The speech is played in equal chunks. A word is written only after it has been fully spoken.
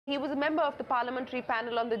He was a member of the parliamentary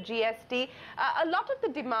panel on the GST. A lot of the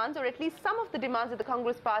demands, or at least some of the demands that the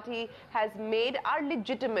Congress party has made, are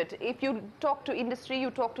legitimate. If you talk to industry,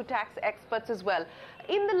 you talk to tax experts as well.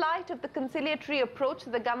 In the light of the conciliatory approach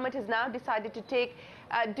that the government has now decided to take,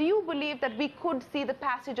 do you believe that we could see the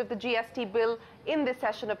passage of the GST bill in this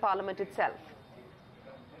session of Parliament itself?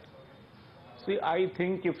 See, I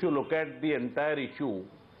think if you look at the entire issue,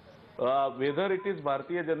 whether it is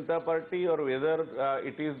Bharatiya Janata Party or whether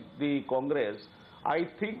it is the Congress, I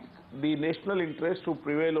think the national interest to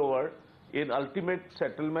prevail over in ultimate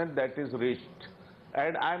settlement that is reached.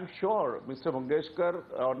 And I am sure Mr. Mangeshkar,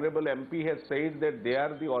 Honorable MP, has said that they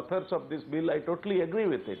are the authors of this bill. I totally agree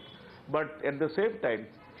with it. But at the same time,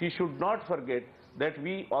 he should not forget that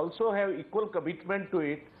we also have equal commitment to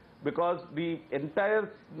it, because the entire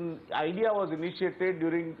idea was initiated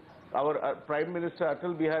during our Prime Minister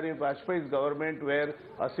Atal Bihari Vajpayee's government, where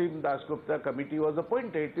Asim Dasgupta committee was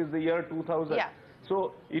appointed. It is the year 2000. Yeah.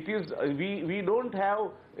 So it is, we don't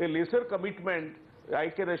have a lesser commitment. I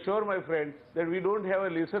can assure my friend that we don't have a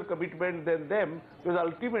lesser commitment than them, because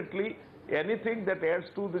ultimately anything that adds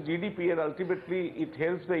to the GDP and ultimately it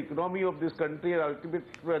helps the economy of this country and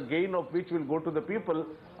ultimate gain of which will go to the people,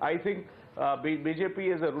 I think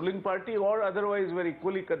BJP as a ruling party or otherwise were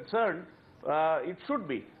equally concerned. It should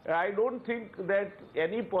be. I don't think that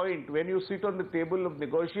any point when you sit on the table of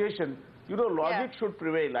negotiation, logic should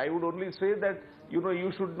prevail. I would only say that,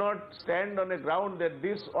 you should not stand on a ground that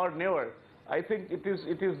this or never. I think it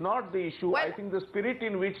is not the issue. Well, I think the spirit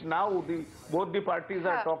in which now both the parties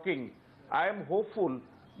are talking, I am hopeful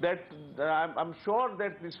that I'm sure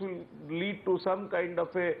that this will lead to some kind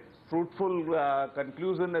of a fruitful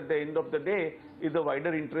conclusion at the end of the day in the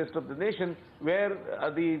wider interest of the nation, where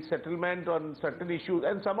the settlement on certain issues,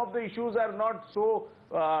 and some of the issues are not so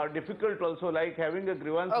difficult also, like having a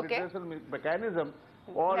grievance redressal mechanism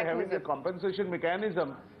or having a compensation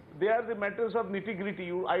mechanism. They are the matters of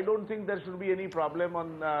nitty-gritty. I don't think there should be any problem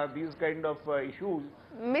on these kind of issues.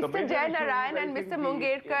 Mr. Jay Narayan and Mr.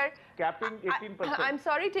 Mangeshkar, capping 18%. I'm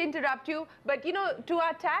sorry to interrupt you, but to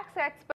our tax experts,